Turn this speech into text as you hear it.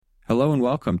Hello and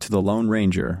welcome to The Lone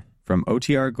Ranger from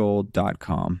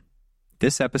OTRGold.com.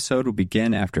 This episode will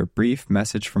begin after a brief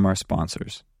message from our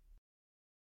sponsors.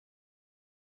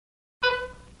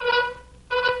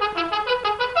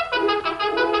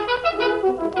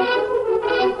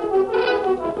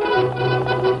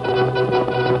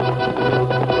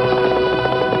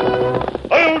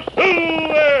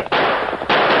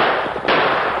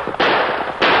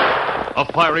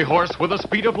 A fiery horse with the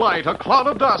speed of light, a cloud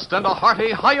of dust, and a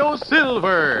hearty hi-yo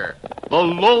silver. The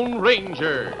Lone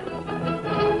Ranger.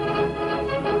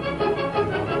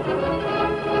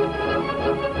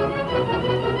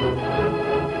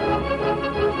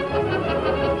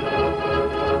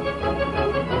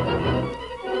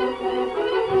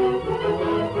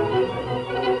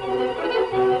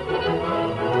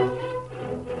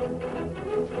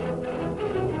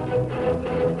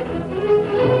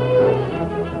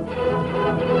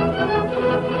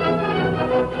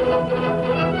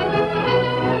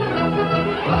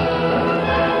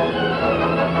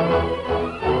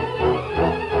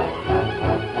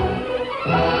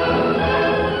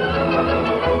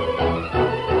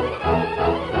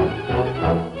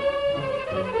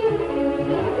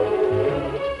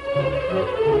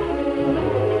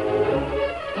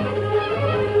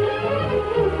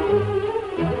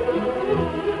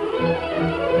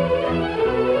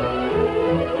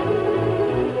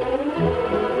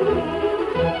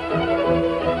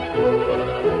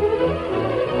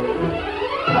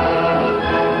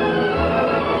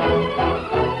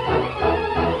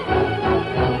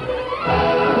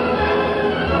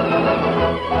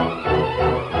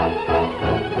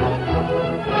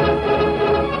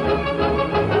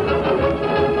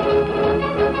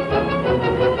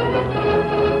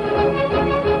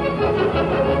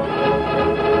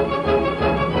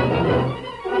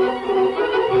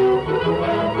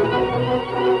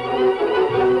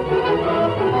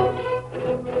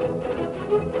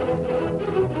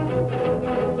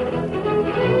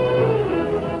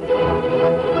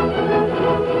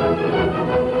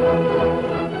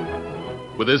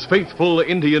 With his faithful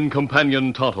Indian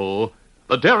companion Tonto,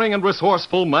 the daring and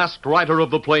resourceful masked rider of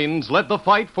the plains led the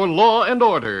fight for law and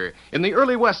order in the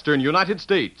early western United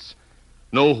States.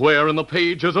 Nowhere in the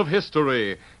pages of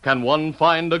history can one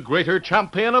find a greater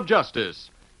champion of justice.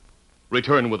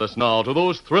 Return with us now to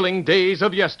those thrilling days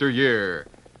of yesteryear.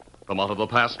 From out of the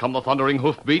past come the thundering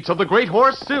hoofbeats of the great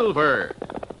horse Silver.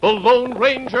 The Lone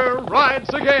Ranger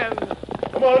rides again.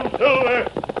 Come on, Silver.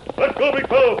 Let's go, big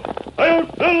fellow. Hi-yo,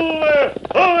 Silver!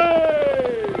 Away!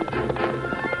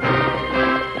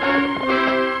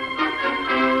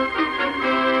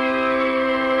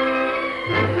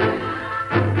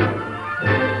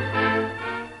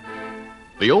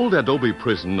 The old adobe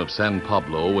prison of San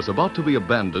Pablo was about to be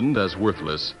abandoned as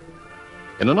worthless.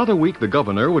 In another week, the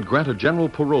governor would grant a general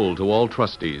parole to all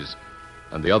trustees,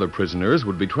 and the other prisoners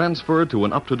would be transferred to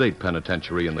an up-to-date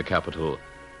penitentiary in the capital.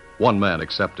 One man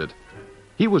excepted.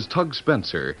 He was Tug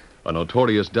Spencer, a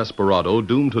notorious desperado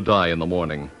doomed to die in the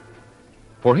morning.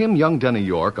 For him, young Denny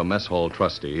York, a mess hall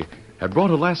trustee, had brought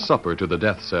a last supper to the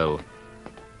death cell.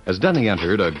 As Denny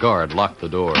entered, a guard locked the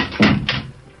door.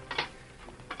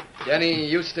 Denny,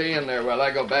 you stay in there while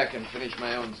I go back and finish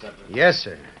my own supper. Yes,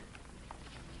 sir.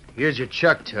 Here's your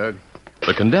chuck, Tug.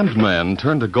 The condemned man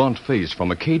turned a gaunt face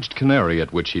from a caged canary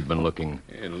at which he'd been looking.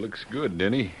 It looks good,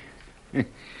 Denny.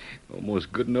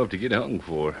 Almost good enough to get hung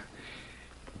for.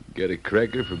 Got a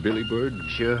cracker for Billy Bird?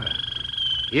 Sure.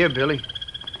 Here, Billy.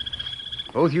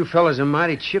 Both you fellas are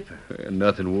mighty chipper.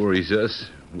 Nothing worries us.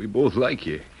 We both like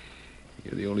you.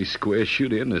 You're the only square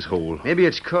shooter in this hole. Maybe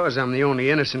it's 'cause I'm the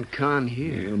only innocent con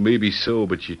here. Well, maybe so,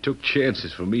 but you took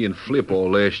chances for me and Flip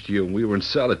all last year when we were in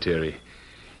solitary.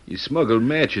 You smuggled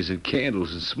matches and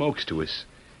candles and smokes to us.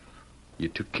 You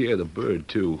took care of the bird,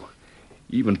 too.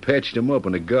 Even patched him up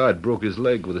when a guard broke his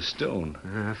leg with a stone.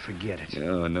 Forget it.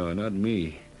 No, not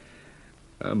me.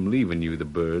 I'm leaving you the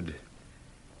bird.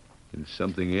 And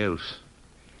something else.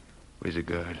 Where's the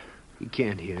guard? He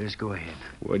can't hear us. Go ahead.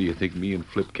 Why do you think me and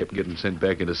Flip kept getting sent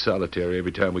back into solitary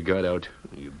every time we got out?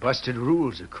 You busted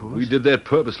rules, of course. We did that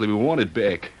purposely. We wanted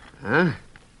back. Huh?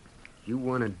 You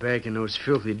wanted back in those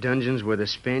filthy dungeons where the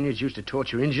Spaniards used to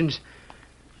torture Injuns?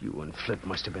 You and Flip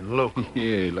must have been local.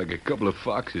 Yeah, like a couple of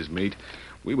foxes, mate.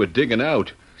 We were digging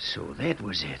out. So that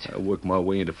was it. I worked my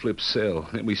way into Flip's cell.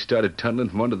 Then we started tunneling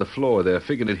from under the floor there,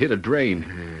 figuring it hit a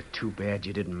drain. Too bad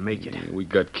you didn't make it. Yeah, we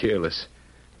got careless.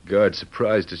 Guard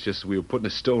surprised us just as we were putting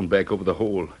a stone back over the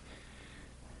hole.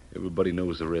 Everybody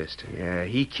knows the rest. Yeah,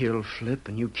 he killed Flip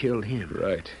and you killed him.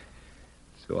 Right.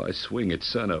 So I swing at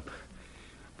sunup.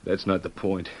 But that's not the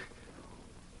point.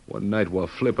 One night while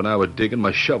Flip and I were digging,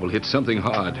 my shovel hit something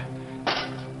hard.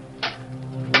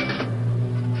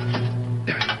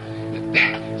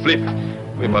 Flip,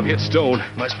 I've hit stone.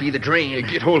 Must be the drain.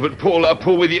 Get hold of it, Paul. I'll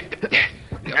pull with you.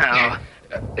 Now.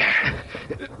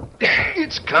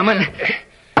 It's coming.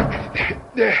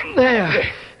 There.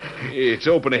 It's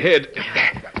open ahead.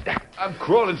 I'm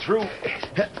crawling through.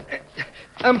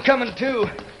 I'm coming too.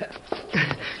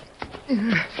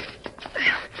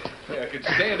 I can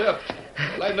stand up.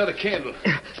 Light another candle.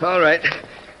 All right.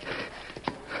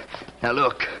 Now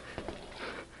look.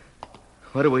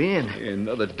 What are we in?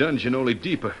 Another dungeon, only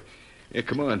deeper. Yeah,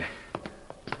 come on.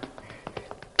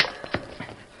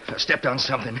 I stepped on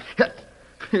something.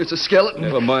 Here's a skeleton.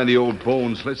 Never mind the old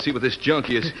bones. Let's see what this junk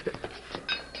is.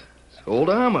 It's old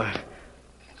armor.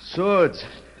 Swords.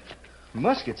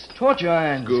 Muskets. Torch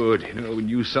irons. Good. We can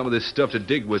use some of this stuff to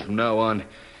dig with from now on.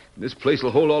 This place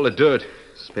will hold all the dirt.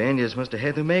 Spaniards must have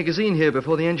had their magazine here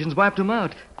before the engines wiped them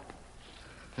out.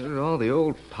 Look at all the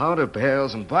old powder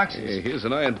barrels and boxes. Yeah, here's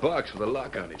an iron box with a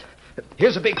lock on it.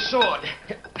 Here's a big sword.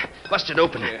 Bust it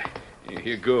open. Yeah,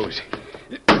 here goes.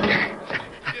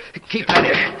 Keep at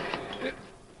it.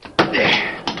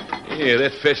 Yeah,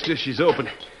 that festa, she's open.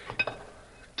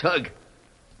 Tug.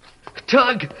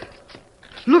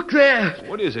 Look there.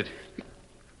 What is it?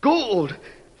 Gold.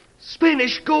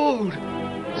 Spanish gold.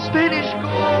 Spanish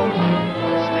gold.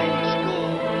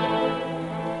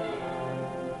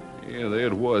 Yeah, there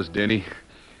it was, Denny.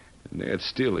 And there it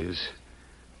still is.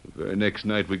 The very next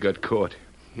night we got caught.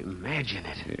 Imagine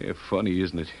it. Yeah, funny,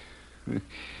 isn't it?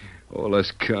 All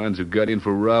us cons who got in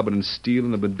for robbing and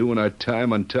stealing have been doing our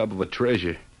time on top of a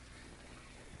treasure.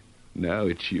 Now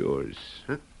it's yours.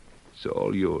 Huh? It's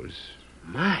all yours.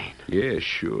 Mine? Yeah,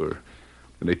 sure.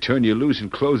 When they turn you loose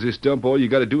and close this dump, all you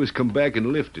got to do is come back and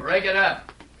lift it. Break it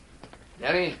up.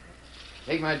 Denny,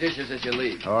 take my dishes as you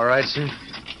leave. All right, sir.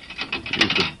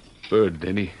 Here's the bird,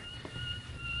 Denny.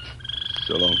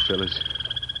 So long, fellas.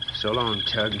 So long,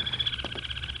 Tug.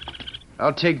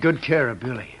 I'll take good care of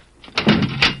Billy.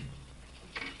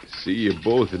 See you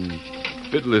both in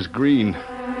Fiddler's Green.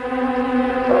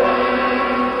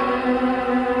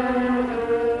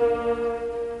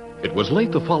 It was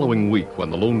late the following week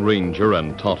when the Lone Ranger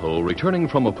and Tonto, returning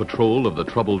from a patrol of the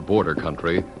troubled border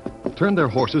country, turned their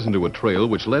horses into a trail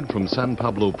which led from San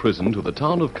Pablo prison to the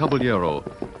town of Caballero.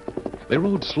 They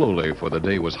rode slowly, for the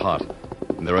day was hot,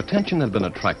 and their attention had been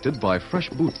attracted by fresh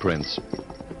boot prints.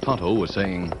 Tonto was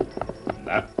saying,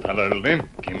 That fellow limp,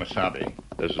 Kimasabi.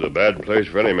 This is a bad place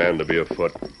for any man to be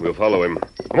afoot. We'll follow him.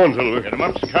 Come on, Silver. Get him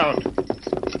up, Scout.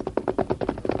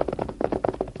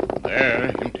 There,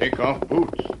 him take off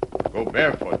boots. Go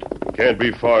barefoot. Can't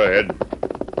be far ahead.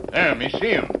 There, me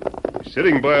see him. He's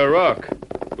sitting by a rock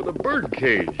with a bird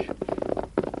cage.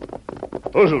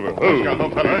 Oh, Silver. Oh, Scout, no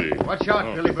fella. easy. Watch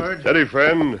out, Billy Bird. Steady,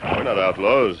 friend. We're not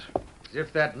outlaws. As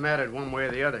if that mattered one way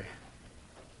or the other.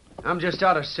 I'm just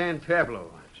out of San Pablo.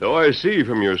 So I see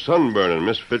from your sunburn and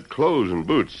misfit clothes and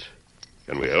boots.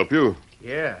 Can we help you?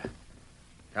 Yeah.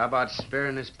 How about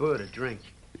sparing this bird a drink?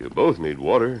 You both need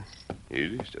water.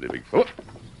 Easy, steady, big fella.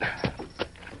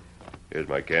 Here's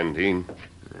my canteen.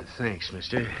 Thanks,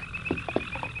 mister.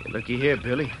 Looky here,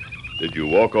 Billy. Did you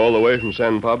walk all the way from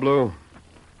San Pablo?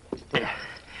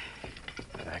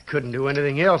 I couldn't do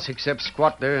anything else except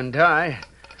squat there and die.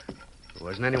 There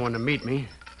wasn't anyone to meet me.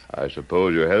 I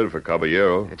suppose you're headed for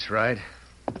Caballero. That's right.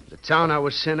 The town I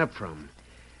was sent up from.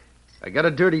 I got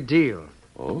a dirty deal.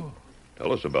 Oh,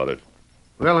 tell us about it.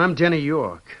 Well, I'm Denny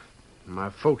York. My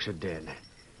folks are dead.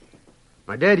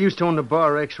 My dad used to own the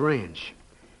Bar X Ranch.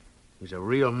 He was a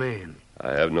real man.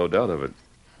 I have no doubt of it.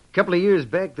 A couple of years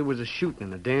back, there was a shooting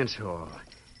in a dance hall.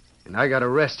 And I got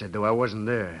arrested, though I wasn't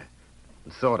there.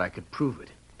 And thought I could prove it.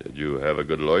 Did you have a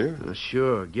good lawyer?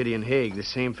 Sure. Gideon Haig, the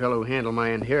same fellow who handled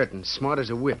my inheritance, smart as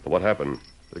a whip. What happened?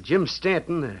 But Jim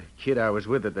Stanton, the kid I was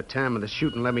with at the time of the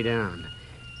shooting, let me down.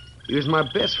 He was my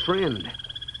best friend.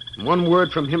 One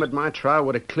word from him at my trial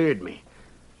would have cleared me.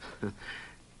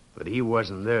 But he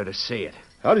wasn't there to say it.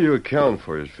 How do you account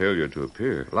for his failure to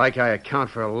appear? Like I account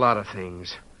for a lot of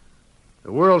things.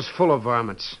 The world's full of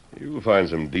varmints. You'll find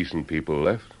some decent people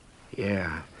left.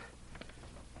 Yeah.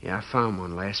 Yeah, I found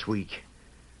one last week.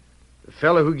 The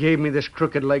fellow who gave me this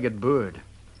crooked-legged bird.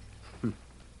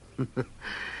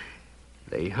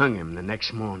 They hung him the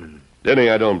next morning. Denny,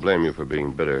 I don't blame you for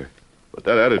being bitter. But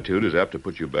that attitude is apt to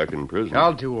put you back in prison.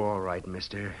 I'll do all right,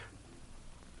 mister.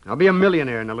 I'll be a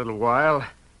millionaire in a little while.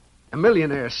 A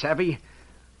millionaire, savvy?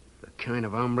 The kind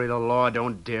of hombre the law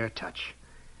don't dare touch.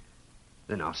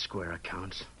 Then I'll square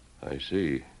accounts. I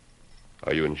see.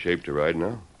 Are you in shape to ride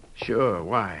now? Sure,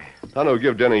 why? Tonto,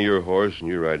 give Denny your horse and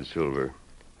you ride Silver.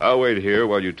 I'll wait here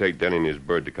while you take Denny and his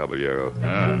bird to Caballero.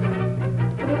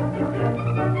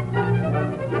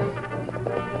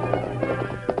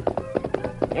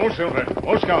 Oh, Silver.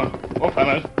 Oh, Scout. Oh,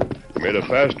 fellas. Made a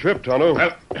fast trip, Tonto.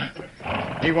 Well,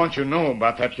 he wants you to know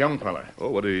about that young fella.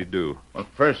 Oh, what did he do? Well,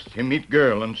 first, he meet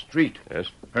girl on street. Yes?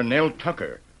 Her Nell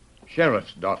Tucker,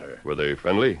 sheriff's daughter. Were they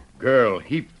friendly? Girl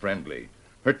heap friendly.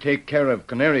 Her take care of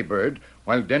canary bird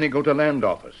while Denny go to land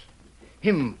office.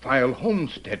 Him file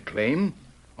homestead claim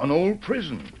on old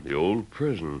prison. The old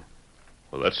prison.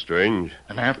 Well, that's strange.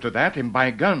 And after that, him buy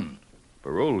gun.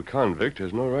 Paroled convict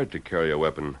has no right to carry a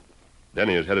weapon.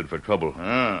 Denny is headed for trouble.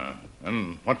 Ah,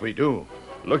 and what we do?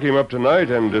 Look him up tonight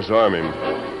and disarm him.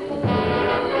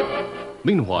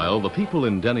 Meanwhile, the people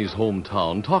in Denny's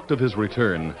hometown talked of his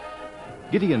return.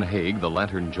 Gideon Haig, the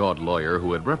lantern-jawed lawyer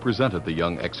who had represented the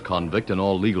young ex-convict in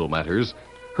all legal matters,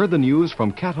 heard the news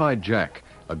from Cat-Eyed Jack,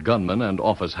 a gunman and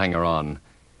office hanger-on.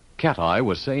 Cat-Eye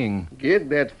was saying, Gid,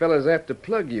 that fella's after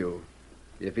plug you.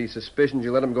 If he's suspicions,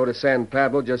 you let him go to San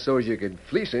Pablo just so as you could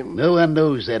fleece him. No one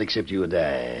knows that except you and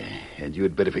I. And you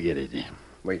had better forget it.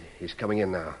 Wait, he's coming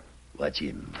in now. Watch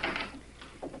him.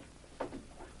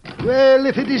 Well,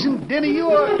 if it isn't Denny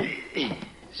York.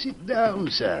 Sit down,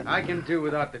 son. I can do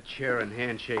without the chair and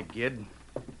handshake, Gid.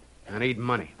 I need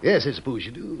money. Yes, I suppose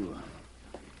you do.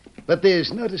 But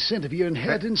there's not a cent of your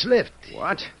inheritance left.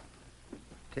 What?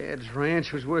 Tad's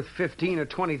ranch was worth $15,000 or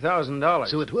 $20,000.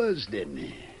 So it was,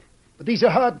 then. But these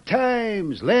are hard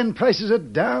times. Land prices are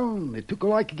down. It took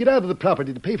all I could get out of the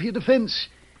property to pay for your defense.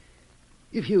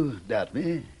 If you doubt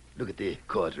me, look at the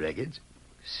court records.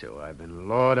 So I've been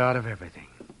lawed out of everything.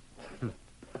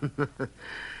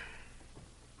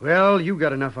 Well, you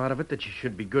got enough out of it that you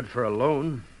should be good for a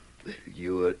loan.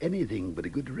 You're anything but a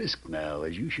good risk now,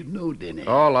 as you should know, Denny.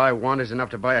 All I want is enough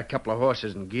to buy a couple of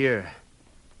horses and gear.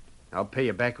 I'll pay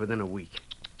you back within a week.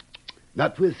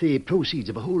 Not with the proceeds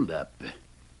of a holdup.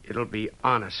 It'll be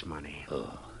honest money.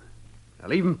 Oh.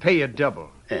 I'll even pay you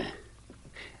double.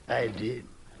 I'd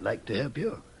like to help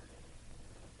you.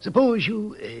 Suppose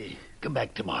you come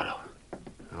back tomorrow.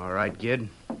 All right, Gid.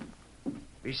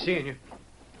 Be seeing you.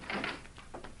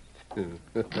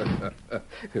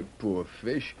 Poor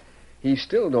fish. He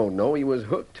still don't know he was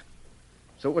hooked.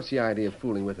 So what's the idea of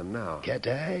fooling with him now?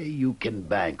 Cat-Eye, you can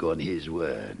bank on his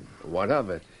word. What of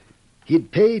it?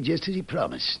 He'd pay just as he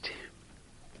promised.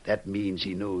 That means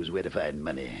he knows where to find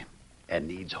money and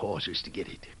needs horses to get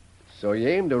it. So you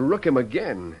aim to rook him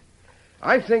again.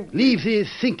 I think... Leave the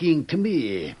thinking to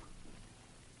me.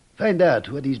 Find out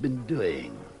what he's been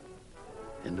doing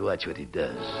and watch what he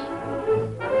does.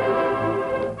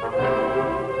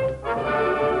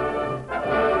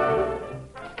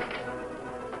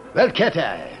 Well,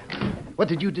 Cat-Eye, what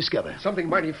did you discover? Something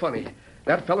mighty funny.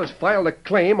 That fella's filed a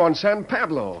claim on San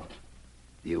Pablo.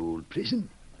 The old prison?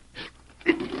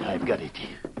 I've got it.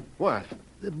 What?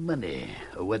 The money,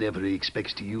 or whatever he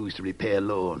expects to use to repay a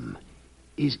loan,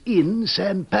 is in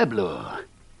San Pablo.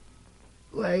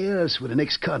 Why else would an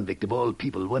ex-convict of all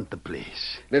people want the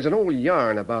place? There's an old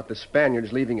yarn about the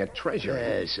Spaniards leaving a treasure.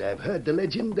 Yes, I've heard the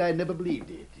legend. I never believed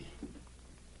it.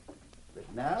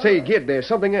 But now... Say, Gid, there's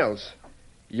something else.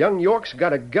 Young York's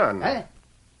got a gun. Huh?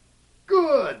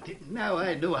 Good. Now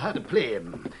I know how to play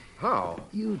him. How?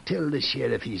 You tell the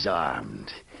sheriff he's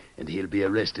armed, and he'll be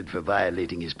arrested for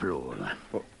violating his parole.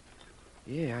 Well,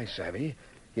 yeah, I savvy.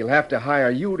 He'll have to hire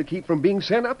you to keep from being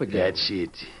sent up again. That's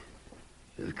it.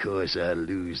 Of course, I'll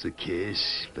lose the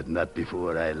case, but not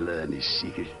before I learn his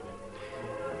secret.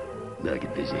 Now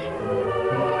get busy.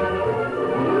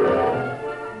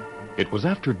 It was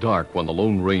after dark when the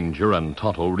Lone Ranger and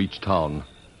Tonto reached town.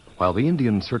 While the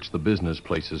Indians searched the business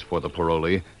places for the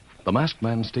parolee, the masked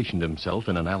man stationed himself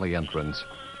in an alley entrance.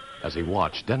 As he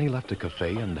watched, Denny left a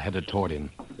cafe and headed toward him.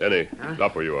 Denny,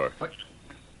 stop where you are. What?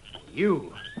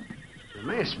 You? The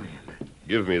masked man?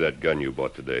 Give me that gun you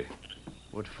bought today.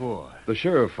 What for? The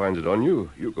sheriff finds it on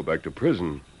you. You go back to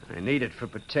prison. I need it for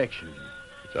protection.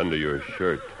 It's under your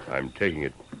shirt. I'm taking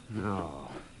it. No.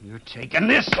 You're taking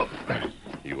this.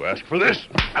 You asked for this?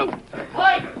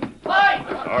 Fight! Fight!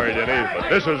 Sorry, Denny, but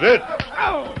this is it.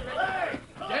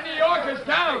 Denny York is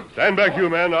down. Stand back, you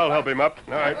men. I'll help him up.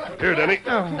 All right. Here, Denny.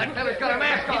 That fella's got a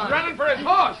mask on. He's running for his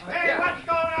horse. Hey, what's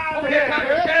going on? Over here comes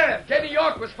the sheriff. Denny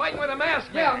York was fighting with a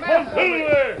masked man.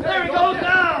 There he goes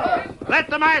down. Let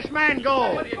the masked man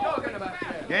go. What are you talking about,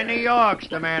 Sheriff? Denny York's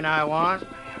the man I want.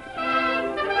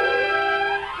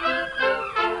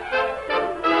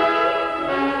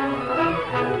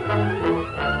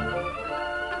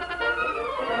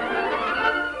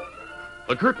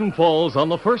 The curtain falls on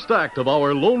the first act of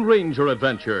our Lone Ranger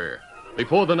adventure.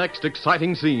 Before the next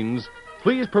exciting scenes,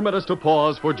 please permit us to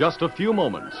pause for just a few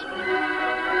moments.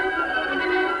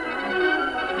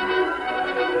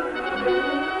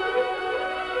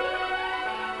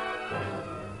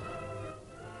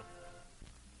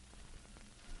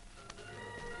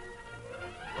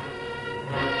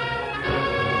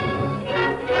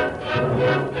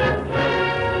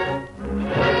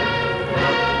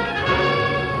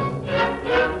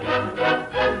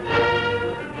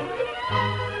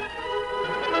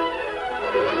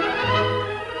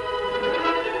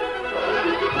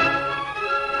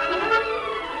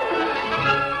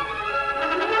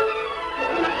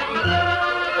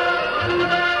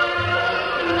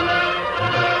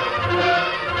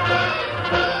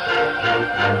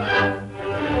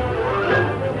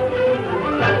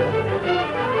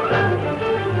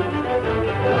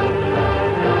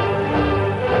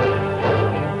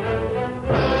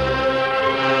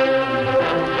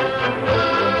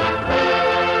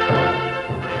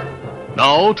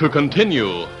 Now to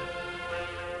continue.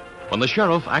 When the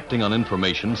sheriff, acting on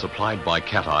information supplied by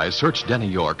Cat Eye, searched Denny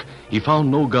York, he found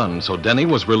no gun, so Denny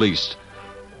was released.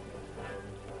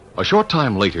 A short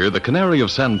time later, the canary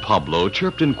of San Pablo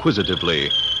chirped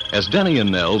inquisitively as Denny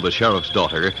and Nell, the sheriff's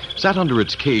daughter, sat under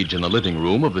its cage in the living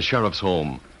room of the sheriff's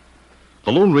home.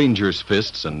 The Lone Ranger's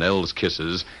fists and Nell's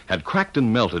kisses had cracked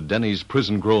and melted Denny's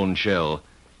prison-grown shell.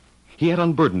 He had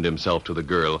unburdened himself to the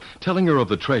girl, telling her of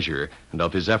the treasure and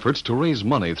of his efforts to raise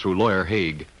money through Lawyer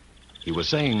Haig. He was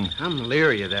saying, I'm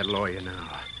leery of that lawyer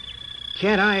now.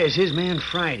 Cat Eye is his man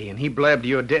Friday, and he blabbed to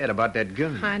your dad about that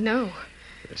gun. I know.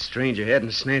 If the stranger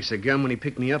hadn't snatched the gun when he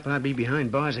picked me up, I'd be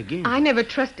behind bars again. I never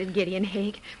trusted Gideon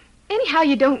Haig. Anyhow,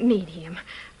 you don't need him.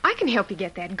 I can help you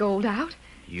get that gold out.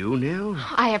 You, Nell?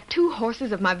 I have 2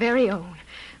 horses of my very own.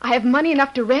 I have money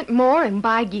enough to rent more and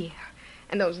buy gear.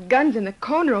 And those guns in the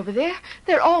corner over there,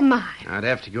 they're all mine. I'd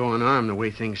have to go unarmed the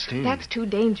way things stand. That's too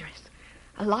dangerous.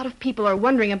 A lot of people are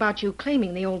wondering about you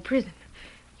claiming the old prison.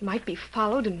 You might be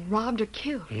followed and robbed or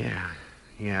killed. Yeah,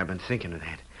 I've been thinking of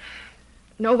that.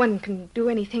 No one can do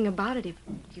anything about it if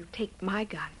you take my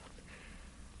gun.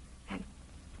 And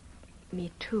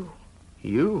me, too.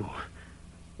 You?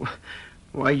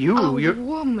 Why, you're...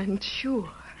 woman, sure.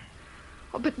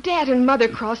 Oh, but Dad and Mother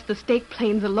crossed the State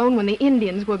Plains alone when the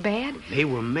Indians were bad. They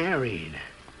were married.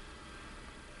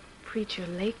 Preacher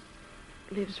Lake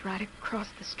lives right across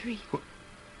the street.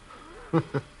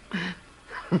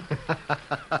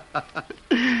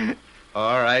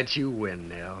 All right, you win,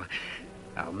 Nell.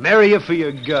 I'll marry you for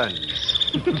your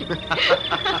guns.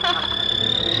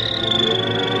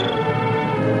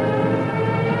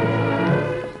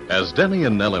 As Denny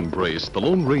and Nell embraced, the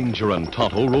Lone Ranger and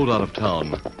Tonto rode out of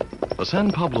town. The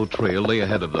San Pablo trail lay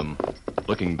ahead of them.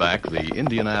 Looking back, the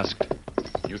Indian asked,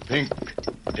 You think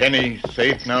Denny's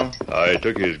safe now? I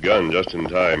took his gun just in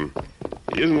time.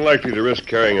 He isn't likely to risk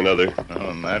carrying another.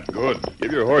 Oh, that's good.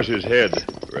 Give your horse his head.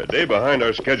 We're a day behind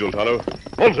our schedule, Tonto.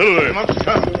 On, Silver! Must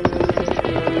come.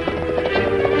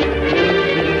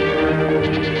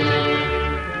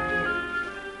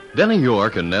 Denny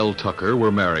York and Nell Tucker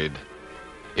were married.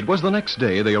 It was the next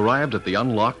day they arrived at the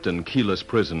unlocked and keyless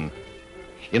prison.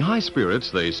 In high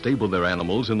spirits, they stabled their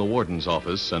animals in the warden's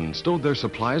office and stowed their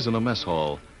supplies in a mess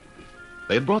hall.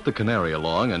 They had brought the canary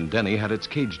along, and Denny had its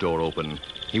cage door open.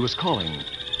 He was calling.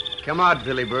 Come out,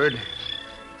 Billy Bird.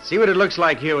 See what it looks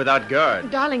like here without guard.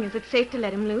 Darling, is it safe to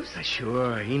let him loose?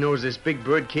 Sure. He knows this big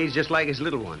bird cage just like his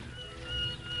little one.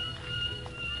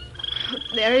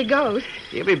 There he goes.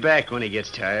 He'll be back when he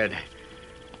gets tired.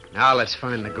 Now let's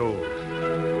find the gold.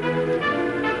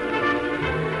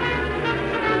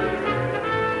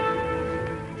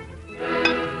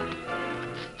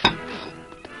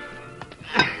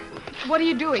 What are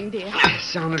you doing, dear?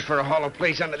 Sounded for a hollow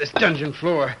place under this dungeon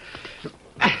floor.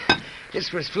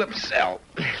 This was Flip's cell.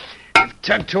 If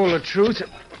Tug told the truth...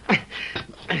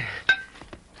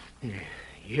 You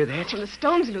hear that? Well, the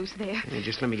stone's loose there. Hey,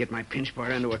 just let me get my pinch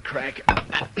bar into a crack.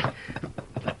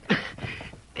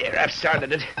 There, I've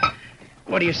started it.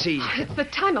 What do you see? It's the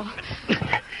tunnel.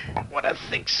 What a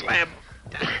thick slab.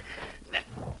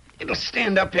 It'll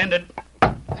stand upended.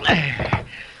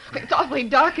 It's awfully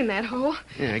dark in that hole.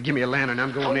 Yeah, give me a lantern.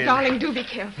 I'm going in. Oh, darling, do be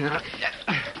careful.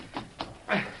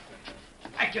 I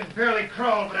can barely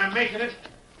crawl, but I'm making it.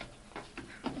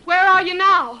 Where are you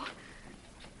now?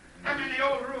 I'm in the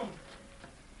old room.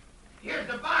 Here's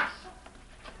the box.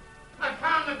 I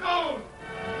found the gold.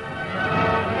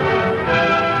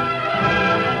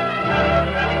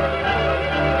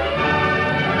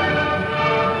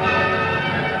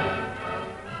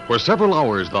 For several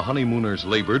hours, the honeymooners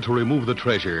labored to remove the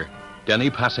treasure, Denny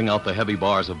passing out the heavy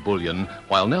bars of bullion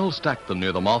while Nell stacked them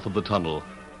near the mouth of the tunnel.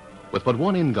 With but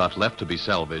one ingot left to be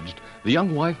salvaged, the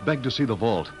young wife begged to see the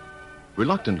vault.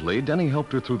 Reluctantly, Denny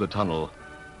helped her through the tunnel.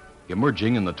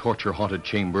 Emerging in the torture-haunted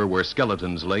chamber where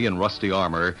skeletons lay in rusty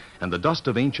armor and the dust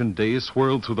of ancient days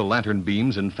swirled through the lantern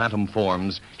beams in phantom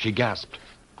forms, she gasped.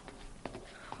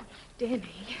 Denny.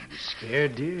 You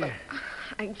scared, dear?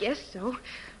 I guess so.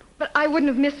 But I wouldn't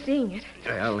have missed seeing it.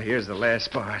 Well, here's the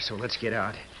last bar, so let's get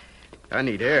out. I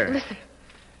need air. Listen.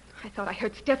 I thought I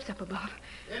heard steps up above.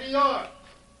 Denny York,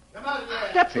 come out of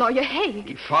there. That's Lawyer Haig.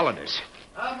 He followed us.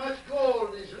 How much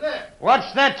gold is left?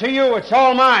 What's that to you? It's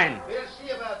all mine. We'll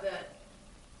see about that.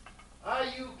 Are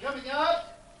you coming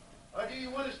out? Or do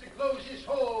you want us to close this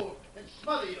hole and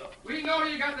smother you? We know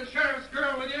you got the sheriff's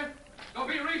girl with you. So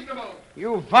be reasonable.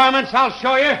 You varmints, I'll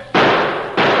show you.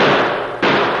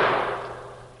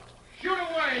 Shoot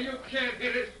away. You can't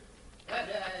hit it.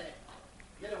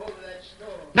 Get a hold of that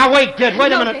stone. Now, wait, kid.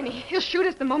 Wait a minute. Denny, he'll shoot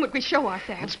us the moment we show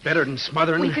ourselves. It's better than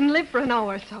smothering. We can live for an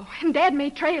hour or so, and Dad may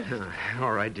trail us.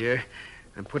 All right, dear.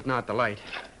 I'm putting out the light.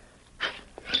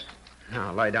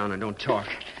 Now, lie down and don't talk.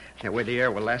 That way the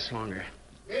air will last longer.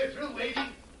 We're through, Wavy.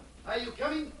 Are you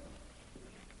coming?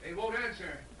 They won't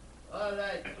answer. All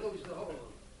right, close the hole.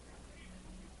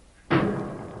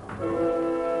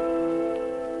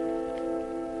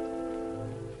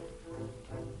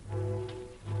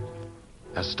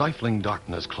 As stifling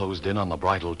darkness closed in on the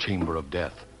bridal chamber of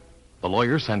death, the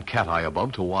lawyer sent Cat Eye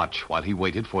above to watch while he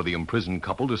waited for the imprisoned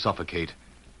couple to suffocate.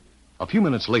 A few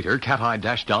minutes later, Cat Eye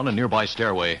dashed down a nearby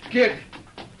stairway. Kid,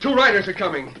 2 riders are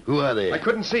coming. Who are they? I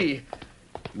couldn't see.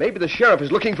 Maybe the sheriff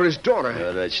is looking for his daughter.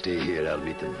 All right, stay here. I'll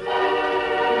meet them.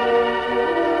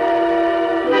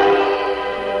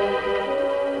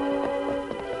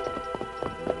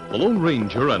 The Lone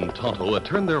Ranger and Tonto had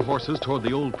turned their horses toward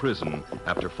the old prison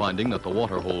after finding that the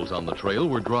water holes on the trail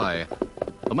were dry.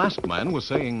 The masked man was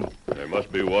saying, There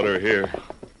must be water here.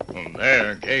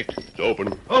 There, gate. It's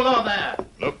open. Hold on there.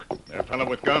 Look, there, fella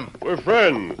with gun. We're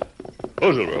friends.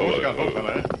 Oh, Silver. Who's got hook,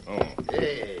 fella? Oh.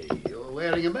 Hey, you're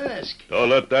wearing a mask. Don't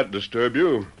let that disturb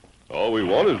you. All we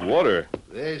want is water.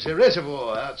 There's a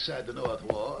reservoir outside the north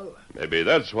wall. Maybe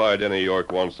that's why Denny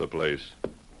York wants the place.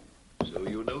 So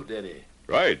you know Denny.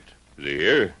 Right. Is he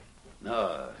here?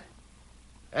 No.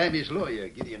 I'm his lawyer,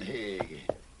 Gideon Haig.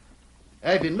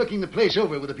 I've been looking the place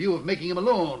over with a view of making him a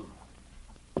loan.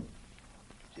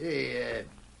 Say,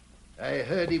 I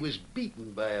heard he was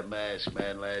beaten by a masked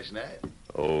man last night.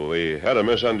 Oh, we had a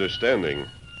misunderstanding.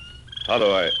 How do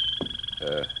I...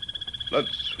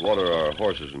 let's water our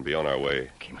horses and be on our way.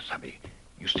 Kimasabi,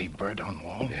 you see bird on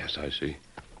wall? Yes, I see.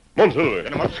 Come on, Silver.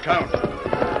 Get him up, scout.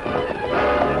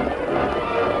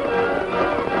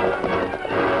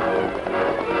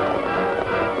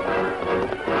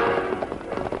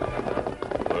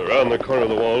 Around the corner of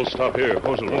the wall. Stop here.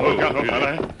 Hosel. Oh, got no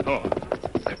fella. Oh.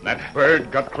 That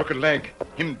bird got crooked leg.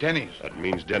 Him Denny's. That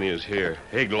means Denny is here.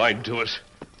 Haig lied to us.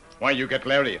 Why you get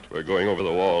lariat? We're going over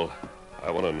the wall. I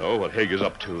want to know what Haig is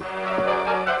up to.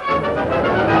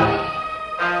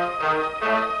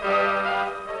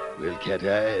 Well, Cat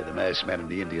Eye, the masked man and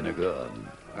the Indian are gone.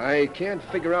 I can't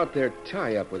figure out their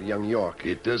tie-up with young York.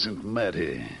 It doesn't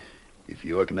matter. If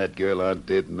York and that girl aren't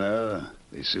dead now,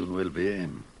 they soon will be.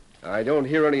 I don't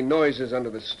hear any noises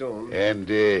under the stone. And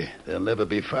they'll never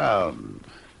be found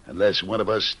unless one of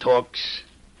us talks.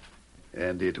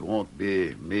 And it won't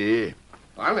be me.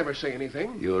 I'll never say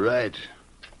anything. You're right.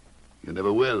 You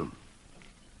never will.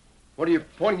 What are you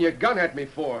pointing your gun at me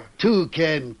for? Two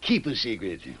can keep a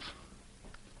secret.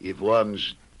 If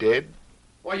one's dead.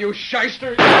 Why, you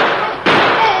shyster!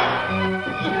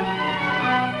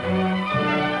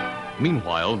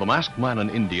 Meanwhile, the masked man and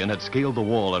Indian had scaled the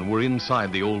wall and were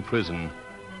inside the old prison.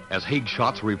 As Haig's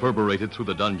shots reverberated through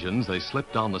the dungeons, they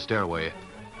slipped down the stairway.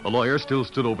 The lawyer still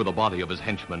stood over the body of his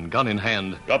henchman, gun in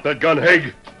hand. Drop that gun,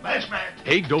 Haig. Masked man!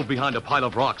 Haig dove behind a pile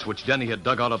of rocks which Denny had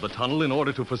dug out of the tunnel in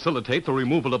order to facilitate the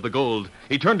removal of the gold.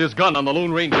 He turned his gun on the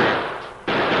Lone Ranger.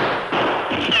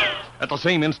 At the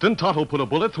same instant, Tonto put a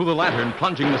bullet through the lantern,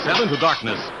 plunging the cell into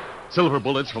darkness. Silver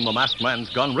bullets from the masked man's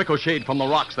gun ricocheted from the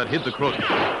rocks that hid the crook.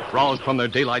 Roused from their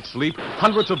daylight sleep,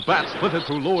 hundreds of bats flitted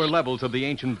through lower levels of the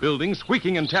ancient building,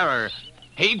 squeaking in terror.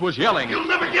 Haig was yelling. You'll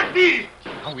never get me!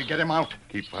 How we get him out?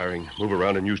 Keep firing. Move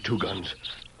around and use 2 guns.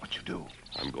 What you do?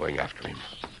 I'm going after him.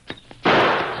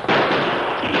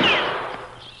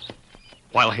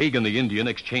 While Haig and the Indian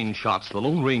exchanged shots, the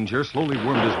Lone Ranger slowly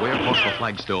wormed his way across the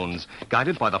flagstones,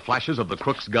 guided by the flashes of the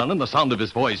crook's gun and the sound of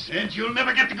his voice. And you'll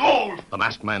never get the gold! The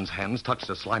masked man's hands touched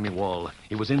a slimy wall.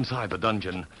 He was inside the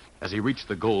dungeon. As he reached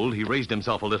the gold, he raised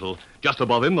himself a little. Just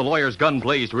above him, the lawyer's gun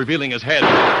blazed, revealing his head.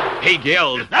 Haig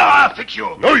yelled. Now I'll fix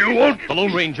you! No, you won't! The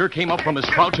Lone Ranger came up from his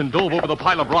crouch and dove over the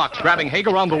pile of rocks, grabbing Haig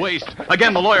around the waist.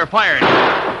 Again, the lawyer fired.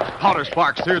 Powder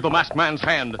sparks seared the masked man's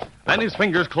hand. Then his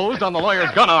fingers closed on the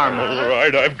lawyer's gun arm. All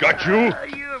right, I've got you.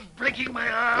 You're breaking my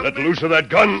arm. Let loose of that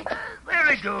gun.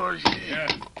 There it goes. Yeah.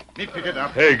 Me pick it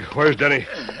up. Haig, where's Denny?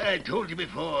 I told you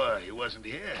before he wasn't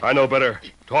here. I know better.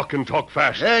 Talk and talk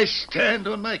fast. I stand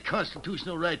on my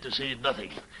constitutional right to say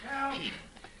nothing. Help!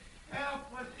 Help!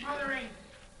 We're smothering!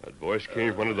 That voice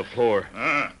came from under the floor.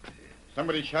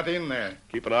 Somebody shut in there.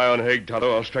 Keep an eye on Haig,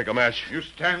 Tonto. I'll strike a match. You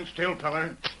stand still,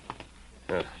 feller.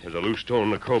 There's a loose stone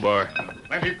in the crowbar.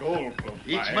 Plenty gold.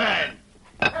 It's mine.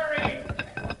 Hurry!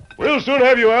 We'll soon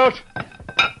have you out.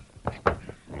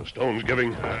 The stone's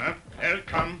giving. They'll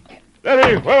come.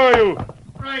 Denny, where are you?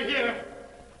 Right here.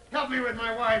 Help me with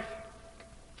my wife.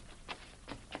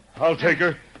 I'll take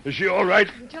her. Is she all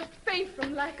right? I'm just faint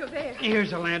from lack of air.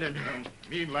 Here's a lantern.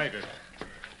 Me lighter.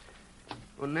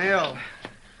 Oh, Nell,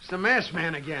 it's the masked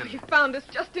man again. You found us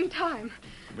just in time.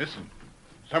 Listen.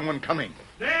 Someone coming.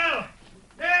 Nell!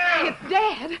 Nell! It's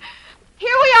Dad.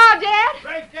 Here we are, Dad.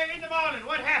 Great day in the morning.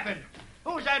 What happened?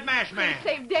 Who's that masked man? He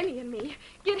saved Denny and me.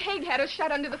 Gid Haig had us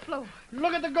shut under the floor.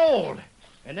 Look at the gold.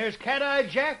 And there's Cat-Eye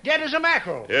Jack dead as a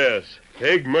mackerel. Yes,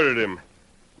 Haig murdered him.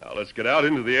 Now let's get out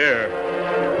into the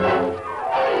air.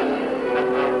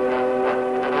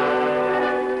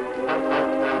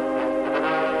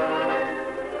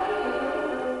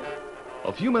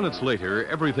 A few minutes later,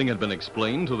 everything had been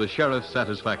explained to the sheriff's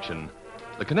satisfaction.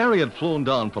 The canary had flown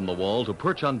down from the wall to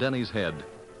perch on Denny's head.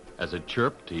 As it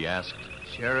chirped, he asked,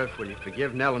 Sheriff, will you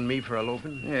forgive Nell and me for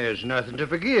eloping? There's nothing to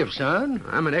forgive, son.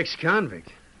 I'm an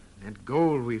ex-convict. That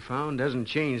gold we found doesn't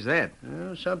change that.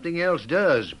 Well, something else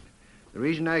does. The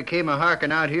reason I came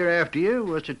a-harking out here after you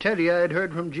was to tell you I'd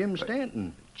heard from Jim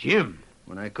Stanton. Jim?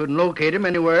 When I couldn't locate him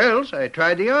anywhere else, I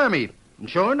tried the Army. And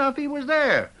sure enough, he was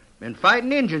there. Been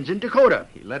fighting Injuns in Dakota.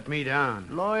 He let me down.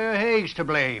 Lawyer Haig's to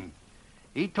blame.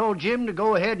 He told Jim to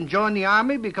go ahead and join the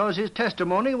Army because his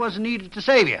testimony wasn't needed to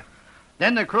save you.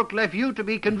 Then the crook left you to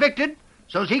be convicted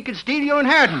so's he could steal your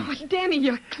inheritance. Oh, Danny,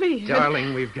 you're clear.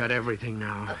 Darling, we've got everything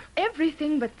now.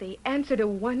 Everything but the answer to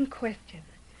one question.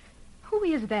 Who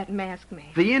is that masked man?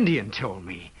 The Indian told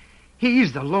me.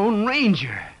 He's the Lone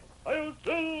Ranger. I'll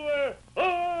silver!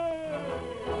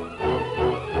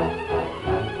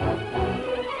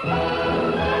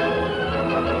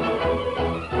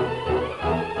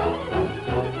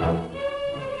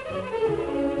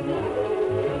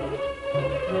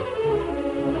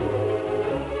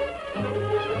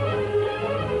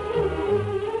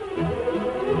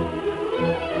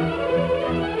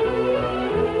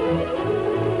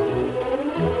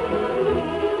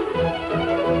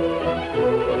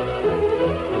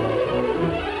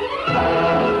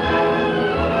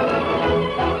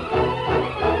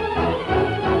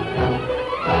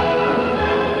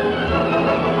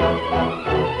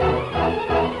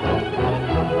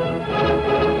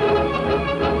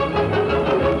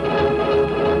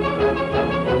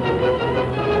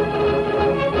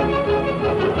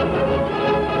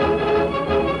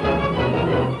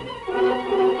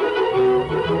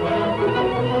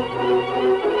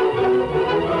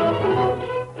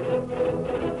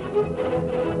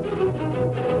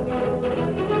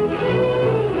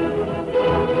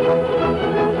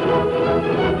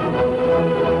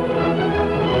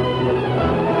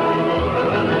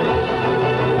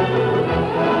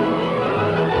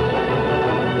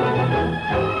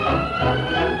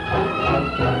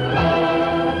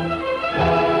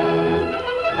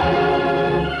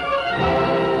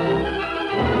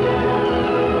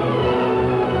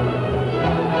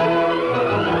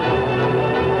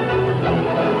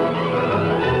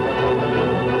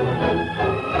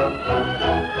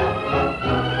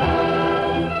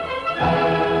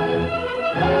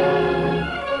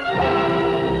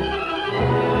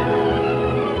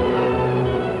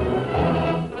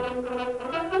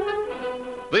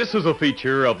 This is a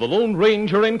feature of the Lone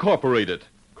Ranger Incorporated,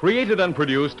 created and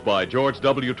produced by George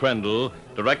W. Trendle,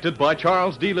 directed by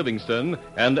Charles D. Livingston,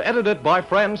 and edited by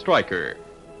Fran Stryker.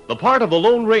 The part of the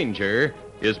Lone Ranger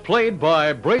is played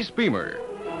by Brace Beamer.